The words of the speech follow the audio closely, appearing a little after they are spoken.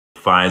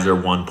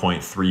Pfizer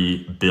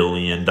 $1.3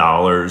 billion,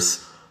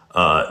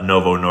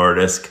 Novo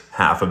Nordisk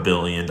 $500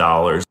 million,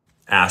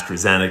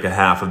 AstraZeneca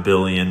 $500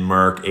 million,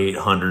 Merck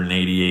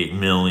 $888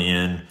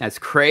 million. That's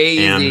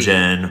crazy.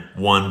 Amgen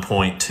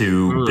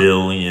 $1.2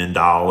 billion,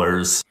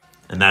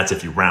 and that's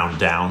if you round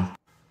down.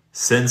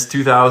 Since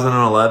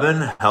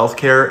 2011,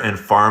 healthcare and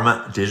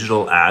pharma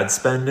digital ad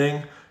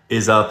spending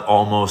is up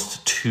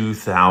almost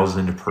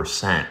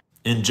 2,000%.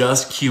 In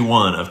just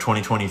Q1 of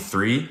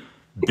 2023,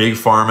 Big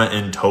Pharma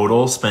in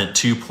total spent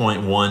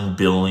 $2.1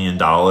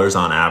 billion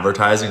on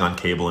advertising on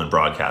cable and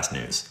broadcast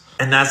news.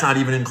 And that's not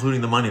even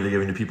including the money they're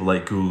giving to people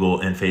like Google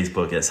and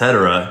Facebook,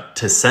 etc.,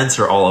 to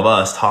censor all of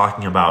us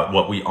talking about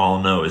what we all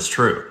know is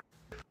true.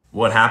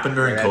 What happened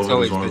during COVID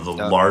was one of the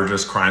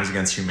largest crimes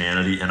against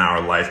humanity in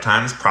our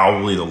lifetimes,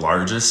 probably the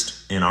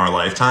largest in our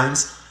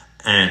lifetimes,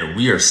 and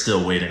we are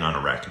still waiting on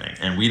a reckoning.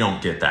 And we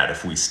don't get that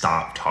if we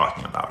stop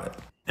talking about it.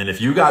 And if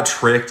you got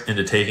tricked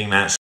into taking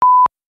that,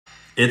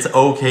 it's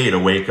okay to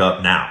wake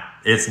up now.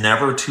 It's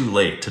never too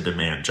late to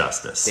demand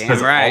justice.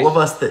 Because all of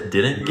us that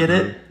didn't get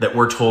it, that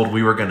were told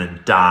we were going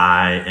to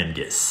die and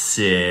get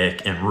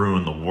sick and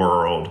ruin the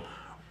world,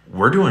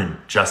 we're doing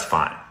just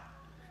fine.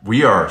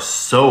 We are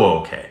so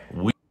okay.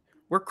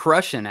 We're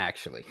crushing,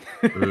 actually.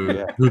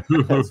 Yeah,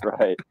 that's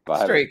right.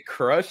 Straight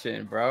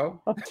crushing,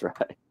 bro. That's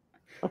right.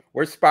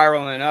 We're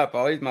spiraling up.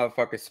 All these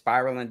motherfuckers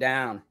spiraling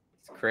down.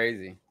 It's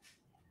crazy.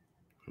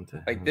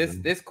 Like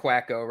this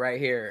quacko right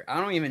here. I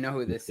don't even know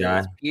who this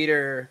is.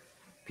 Peter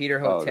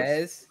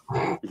Hotez.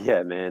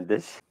 Yeah, man.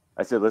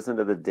 I should listen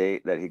to the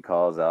date that he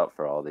calls out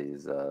for all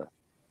these.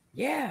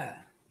 Yeah.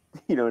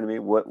 You know what I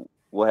mean?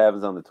 What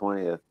happens on the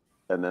 20th,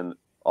 and then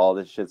all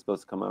this shit's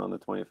supposed to come out on the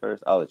 21st?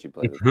 I'll let you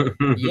play this.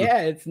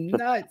 Yeah, it's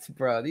nuts,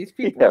 bro. These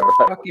people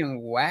are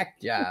fucking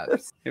whack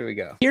jobs. Here we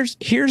go.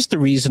 Here's the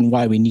reason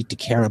why we need to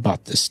care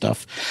about this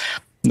stuff,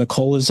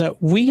 Nicole, is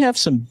that we have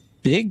some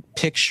big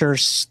picture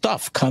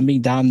stuff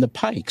coming down the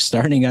pike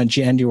starting on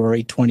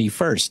January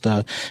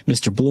 21st.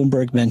 Mr.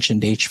 Bloomberg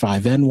mentioned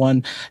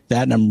H5N1.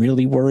 That I'm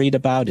really worried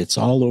about. It's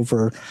all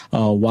over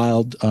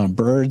wild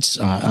birds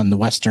on the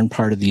western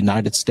part of the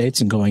United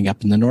States and going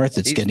up in the north.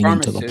 It's getting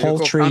into the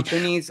poultry.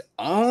 Companies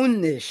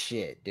own this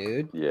shit,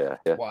 dude. Yeah.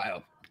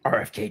 Wild.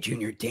 RFK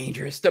Jr.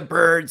 dangerous. The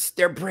birds,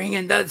 they're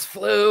bringing the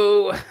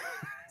flu.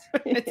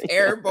 It's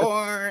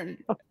airborne.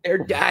 They're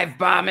dive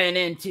bombing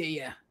into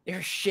you. They're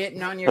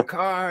shitting on your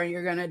car.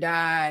 You're going to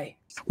die.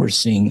 We're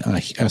seeing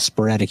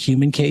sporadic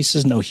human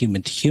cases, no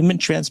human-to-human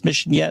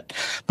transmission yet,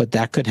 but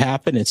that could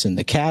happen. It's in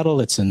the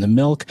cattle. It's in the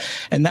milk.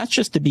 And that's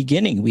just the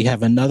beginning. We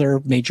have another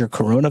major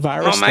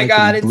coronavirus. Oh, my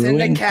God. It's in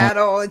the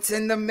cattle. It's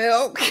in the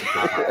milk.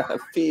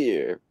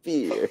 Fear.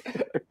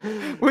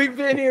 We've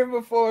been here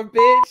before,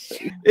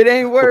 bitch. It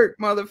ain't work,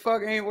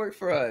 motherfucker. Ain't work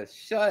for us.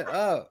 Shut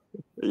up.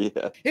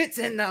 Yeah. It's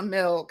in the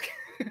milk.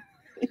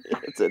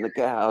 It's in the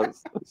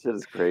cows. This shit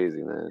is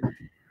crazy, man.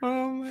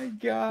 Oh my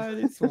God,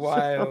 it's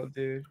wild,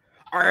 dude.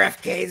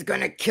 RFK is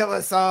gonna kill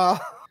us all.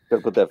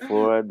 Gotta put that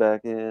fluoride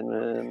back in,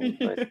 man.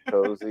 Nice,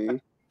 cozy,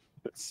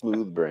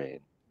 smooth brain.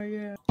 Oh,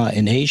 yeah.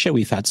 In Asia,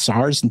 we've had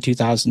SARS in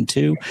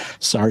 2002,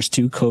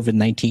 SARS-2,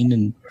 COVID-19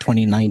 in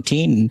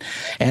 2019,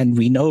 and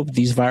we know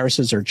these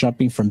viruses are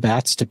jumping from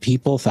bats to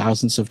people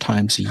thousands of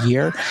times a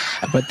year.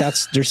 But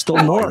there's still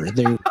more.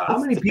 How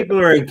many people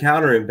are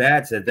encountering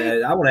bats at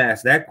that? I want to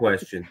ask that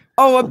question.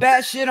 Oh, a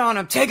bat shit on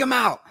them. Take them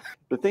out.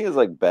 The thing is,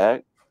 like,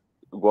 bat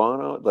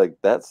guano, like,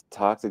 that's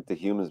toxic to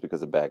humans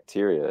because of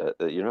bacteria.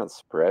 You're not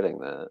spreading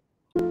that.